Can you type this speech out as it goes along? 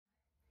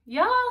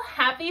Y'all,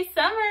 happy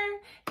summer!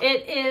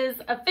 It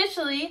is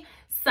officially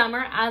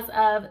summer as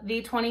of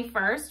the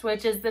 21st,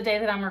 which is the day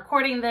that I'm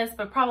recording this,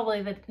 but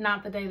probably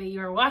not the day that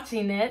you're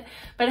watching it.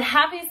 But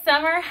happy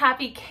summer,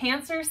 happy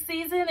Cancer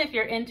season if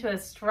you're into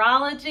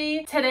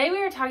astrology. Today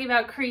we are talking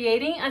about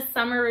creating a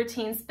summer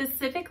routine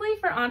specifically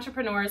for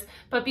entrepreneurs.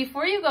 But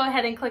before you go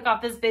ahead and click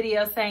off this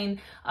video saying,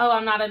 oh,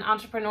 I'm not an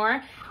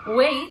entrepreneur,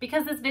 wait,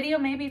 because this video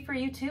may be for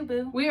you too,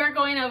 boo. We are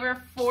going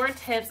over 4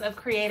 tips of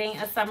creating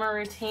a summer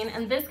routine,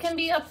 and this can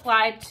be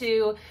applied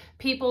to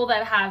people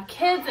that have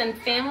kids and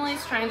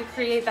families trying to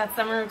create that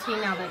summer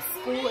routine now that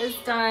school is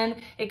done.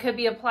 It could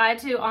be applied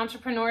to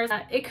entrepreneurs.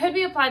 It could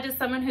be applied to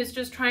someone who's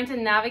just trying to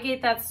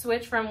navigate that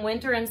switch from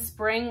winter and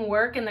spring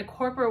work in the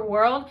corporate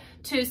world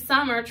to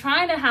summer,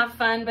 trying to have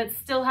fun, but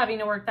still having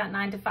to work that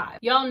 9 to 5.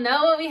 Y'all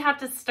know what we have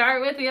to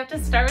start with. We have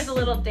to start with a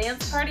little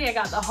dance party. I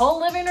got the whole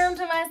living room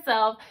to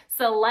myself,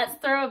 so let's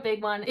throw a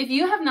big one. If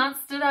you have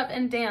not stood up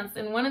and danced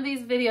in one of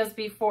these videos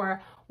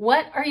before,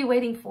 what are you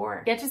waiting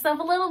for? Get yourself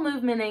a little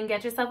movement in,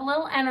 get yourself a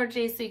little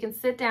energy so you can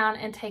sit down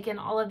and take in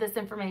all of this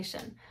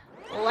information.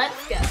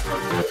 Let's go.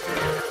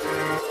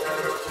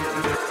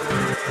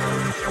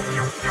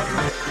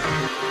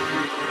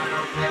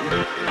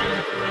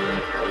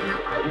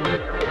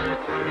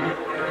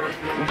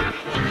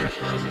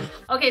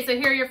 Okay, so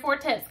here are your 4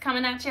 tips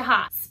coming at you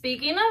hot.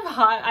 Speaking of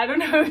hot, I don't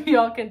know if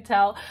y'all can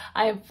tell,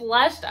 I am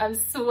flushed, I'm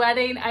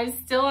sweating, I'm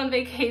still on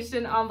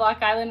vacation on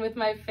Block Island with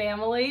my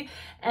family,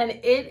 and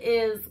it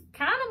is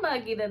kind of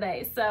muggy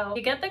today. So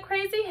you get the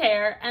crazy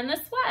hair and the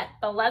sweat,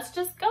 but let's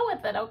just go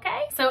with it,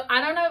 okay? So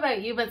I don't know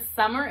about you, but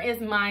summer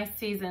is my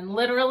season.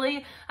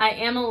 Literally, I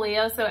am a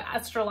Leo, so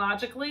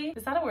astrologically,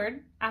 is that a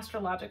word?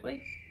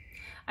 Astrologically?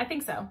 I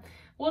think so.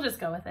 We'll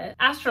just go with it.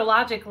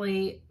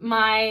 Astrologically,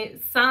 my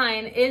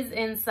sign is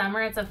in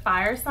summer. It's a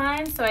fire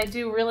sign, so I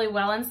do really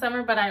well in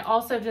summer, but I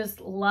also just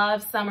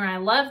love summer. I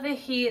love the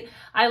heat.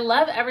 I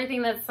love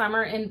everything that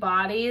summer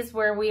embodies,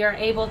 where we are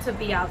able to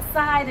be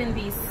outside and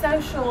be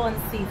social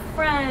and see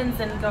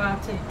friends and go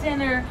out to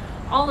dinner,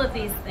 all of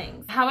these things.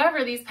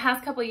 However, these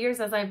past couple of years,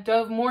 as I've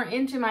dove more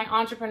into my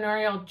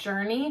entrepreneurial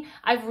journey,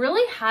 I've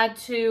really had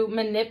to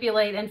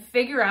manipulate and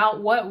figure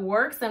out what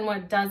works and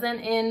what doesn't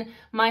in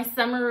my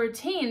summer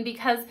routine,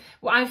 because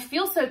I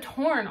feel so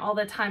torn all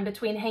the time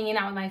between hanging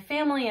out with my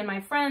family and my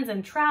friends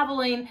and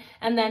traveling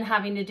and then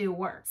having to do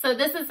work. So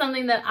this is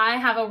something that I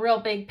have a real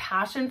big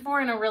passion for,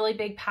 and a really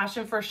big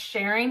passion for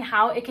sharing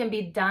how it can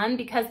be done,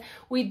 because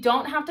we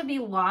don't have to be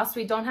lost.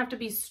 We don't have to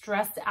be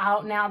stressed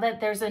out now that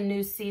there's a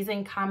new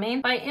season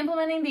coming. By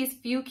implementing these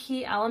few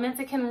key elements,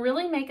 it can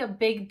really make a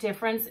big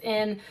difference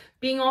in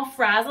being all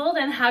frazzled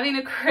and having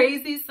a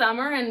crazy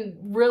summer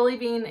and really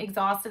being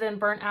exhausted and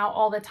burnt out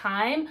all the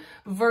time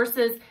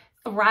versus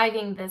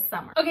thriving this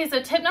summer. Okay,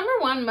 so tip number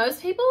 1,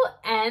 most people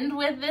end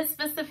with this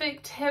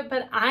specific tip,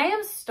 but I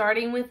am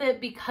starting with it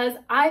because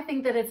I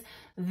think that it's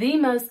the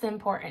most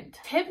important.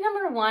 Tip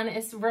number 1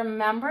 is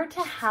remember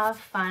to have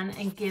fun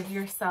and give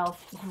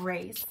yourself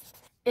grace.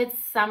 It's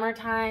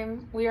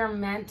summertime. We are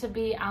meant to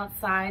be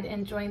outside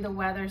enjoying the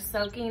weather,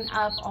 soaking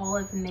up all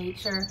of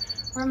nature.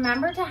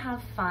 Remember to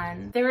have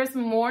fun. There is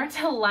more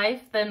to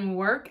life than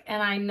work,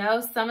 and I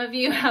know some of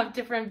you have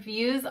different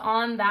views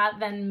on that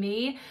than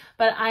me,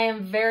 but I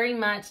am very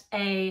much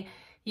a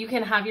you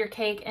can have your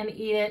cake and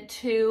eat it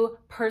too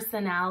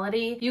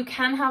personality. You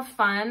can have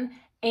fun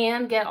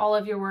and get all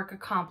of your work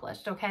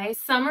accomplished, okay?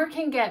 Summer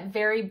can get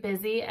very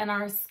busy and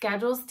our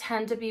schedules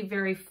tend to be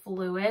very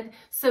fluid.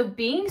 So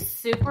being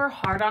super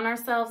hard on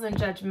ourselves and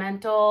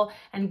judgmental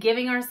and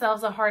giving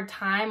ourselves a hard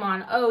time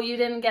on, oh, you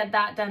didn't get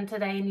that done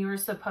today and you were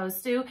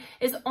supposed to,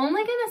 is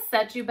only gonna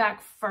set you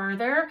back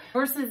further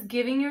versus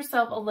giving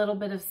yourself a little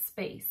bit of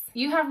space.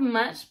 You have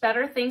much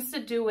better things to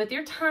do with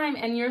your time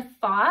and your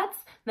thoughts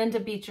than to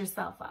beat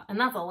yourself up. And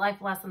that's a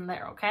life lesson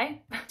there,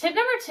 okay? Tip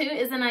number 2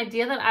 is an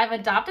idea that I've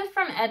adopted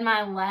from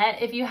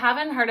Mylett. If you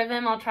haven't heard of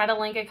him, I'll try to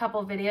link a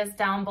couple videos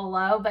down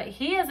below, but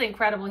he is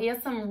incredible. He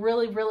has some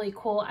really, really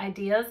cool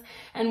ideas.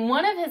 And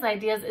one of his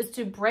ideas is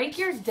to break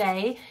your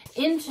day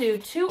into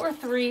 2 or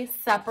 3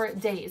 separate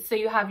days. So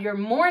you have your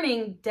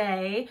morning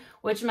day,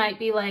 which might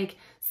be like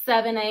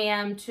 7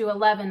 a.m. to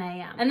 11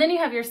 a.m. And then you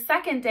have your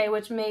second day,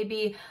 which may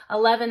be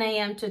 11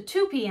 a.m. to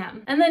 2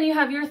 p.m. And then you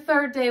have your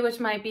third day, which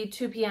might be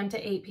 2 p.m.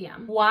 to 8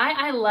 p.m. Why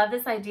I love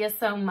this idea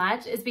so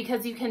much is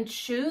because you can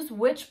choose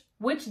which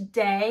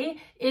day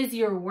is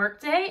your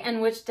work day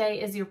and which day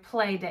is your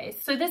play day.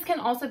 So this can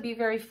also be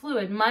very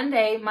fluid.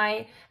 Monday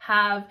might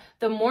have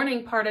the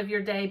morning part of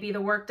your day be the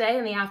work day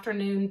and the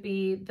afternoon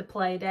be the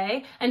play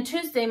day. And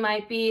Tuesday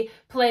might be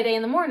play day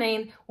in the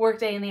morning, work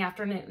day in the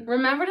afternoon.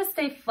 Remember to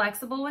stay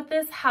flexible with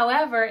this.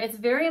 However, it's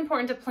very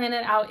important to plan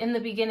it out in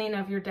the beginning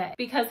of your day,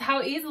 because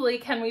how easily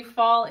can we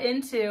fall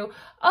into,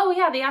 oh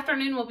yeah, the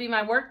afternoon will be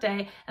my work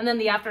day, and then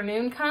the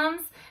afternoon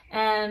comes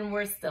and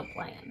we're still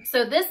playing.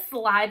 So this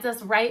slides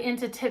us right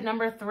into tip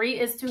number 3,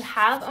 is to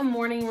have a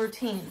morning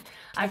routine.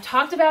 I've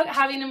talked about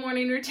having a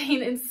morning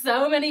routine in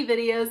so many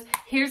videos.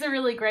 Here's a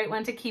really great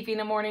one to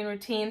keeping a morning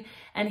routine.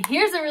 And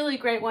here's a really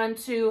great one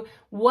to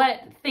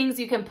what things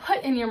you can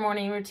put in your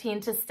morning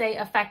routine to stay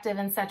effective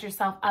and set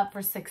yourself up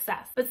for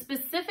success. But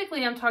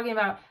specifically, I'm talking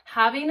about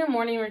having a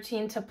morning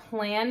routine to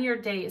plan your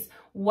days.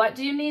 What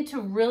do you need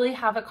to really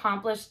have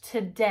accomplished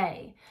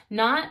today?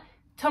 Not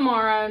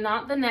tomorrow,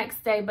 not the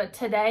next day, but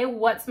today,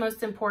 what's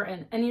most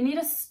important? And you need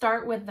to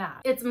start with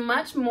that. It's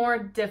much more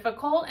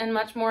difficult and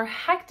much more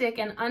hectic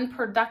and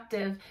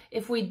unproductive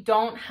if we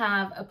don't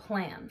have a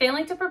plan.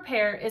 Failing to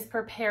prepare is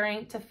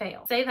preparing to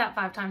fail. Say that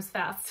 5 times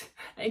fast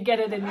and get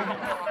it in your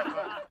head.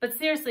 But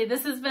seriously,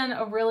 this has been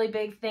a really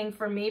big thing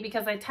for me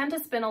because I tend to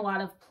spin a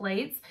lot of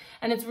plates,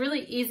 and it's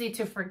really easy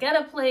to forget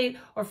a plate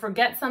or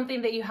forget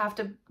something that you have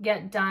to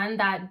get done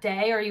that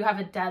day or you have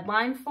a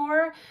deadline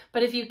for.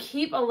 But if you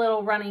keep a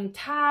little running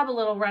tab, a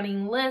little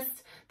running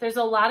list, there's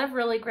a lot of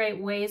really great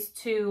ways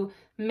to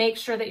make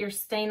sure that you're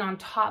staying on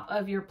top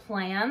of your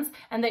plans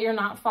and that you're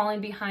not falling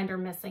behind or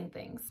missing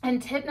things.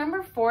 And tip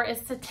number 4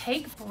 is to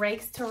take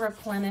breaks to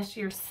replenish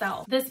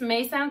yourself. This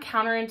may sound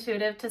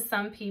counterintuitive to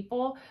some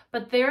people,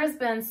 but there has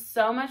been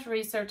so much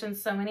research and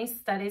so many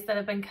studies that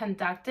have been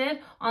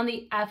conducted on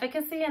the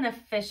efficacy and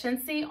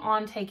efficiency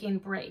on taking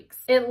breaks.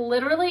 It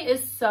literally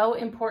is so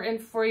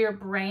important for your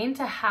brain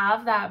to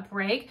have that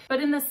break,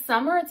 but in the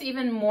summer it's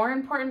even more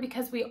important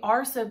because we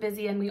are so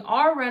busy and we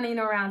are running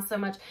around so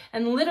much,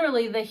 and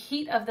literally the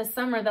heat of the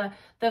summer,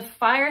 the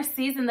fire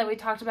season that we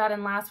talked about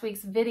in last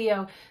week's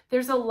video,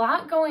 there's a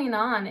lot going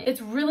on.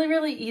 It's really,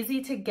 really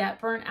easy to get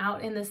burnt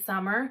out in the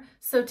summer.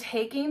 So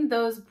taking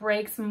those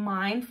breaks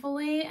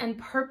mindfully and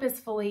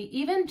purposefully,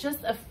 even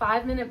just a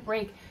 5-minute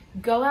break,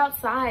 go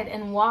outside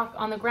and walk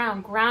on the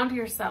ground, ground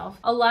yourself.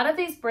 A lot of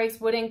these breaks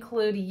would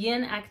include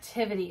yin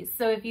activities.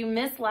 So if you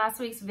missed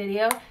last week's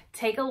video,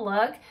 take a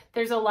look.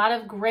 There's a lot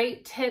of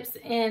great tips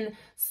in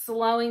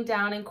slowing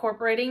down,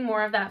 incorporating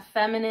more of that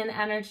feminine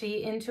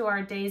energy into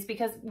our days,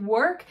 because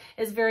work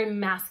is very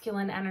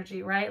masculine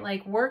energy, right?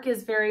 Like work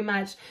is very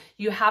much,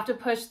 you have to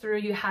push through,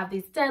 you have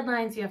these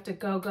deadlines, you have to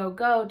go, go,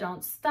 go,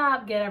 don't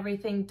stop, get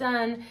everything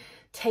done.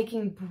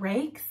 Taking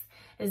breaks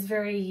is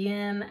very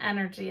yin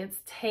energy. It's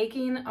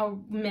taking a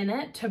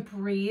minute to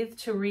breathe,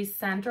 to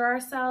recenter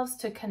ourselves,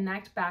 to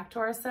connect back to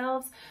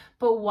ourselves.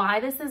 But why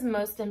this is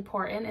most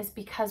important is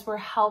because we're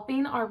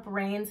helping our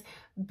brains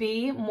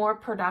be more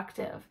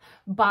productive.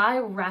 By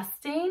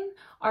resting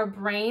our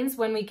brains,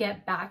 when we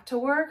get back to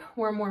work,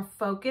 we're more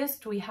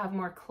focused, we have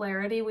more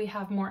clarity, we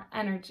have more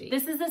energy.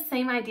 This is the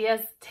same idea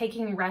as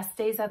taking rest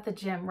days at the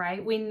gym,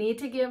 right? We need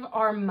to give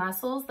our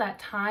muscles that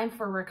time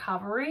for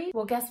recovery.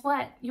 Well, guess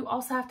what? You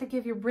also have to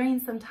give your brain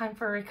some time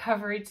for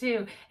recovery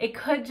too. It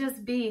could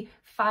just be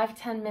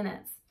 5-10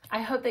 minutes. I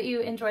hope that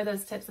you enjoy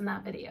those tips in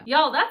that video.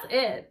 Y'all, that's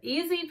it.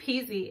 Easy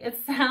peasy. It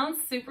sounds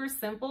super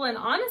simple, and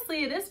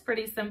honestly, it is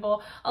pretty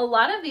simple. A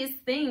lot of these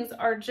things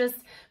are just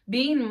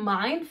being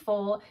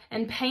mindful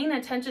and paying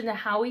attention to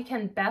how we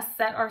can best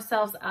set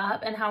ourselves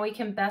up and how we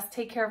can best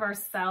take care of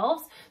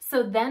ourselves,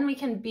 so then we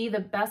can be the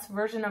best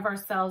version of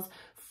ourselves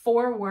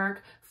for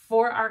work,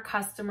 for our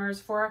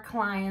customers, for our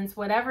clients,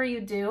 whatever you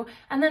do,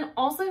 and then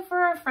also for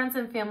our friends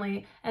and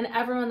family and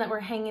everyone that we're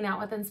hanging out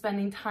with and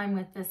spending time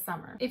with this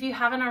summer. If you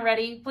haven't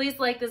already, please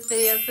like this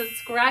video,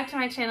 subscribe to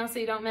my channel so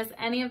you don't miss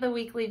any of the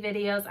weekly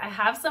videos. I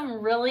have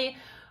some really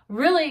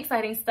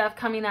exciting stuff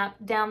coming up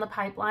down the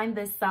pipeline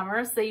this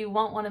summer, so you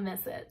won't want to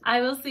miss it.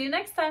 I will see you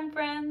next time,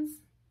 friends.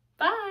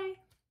 Bye.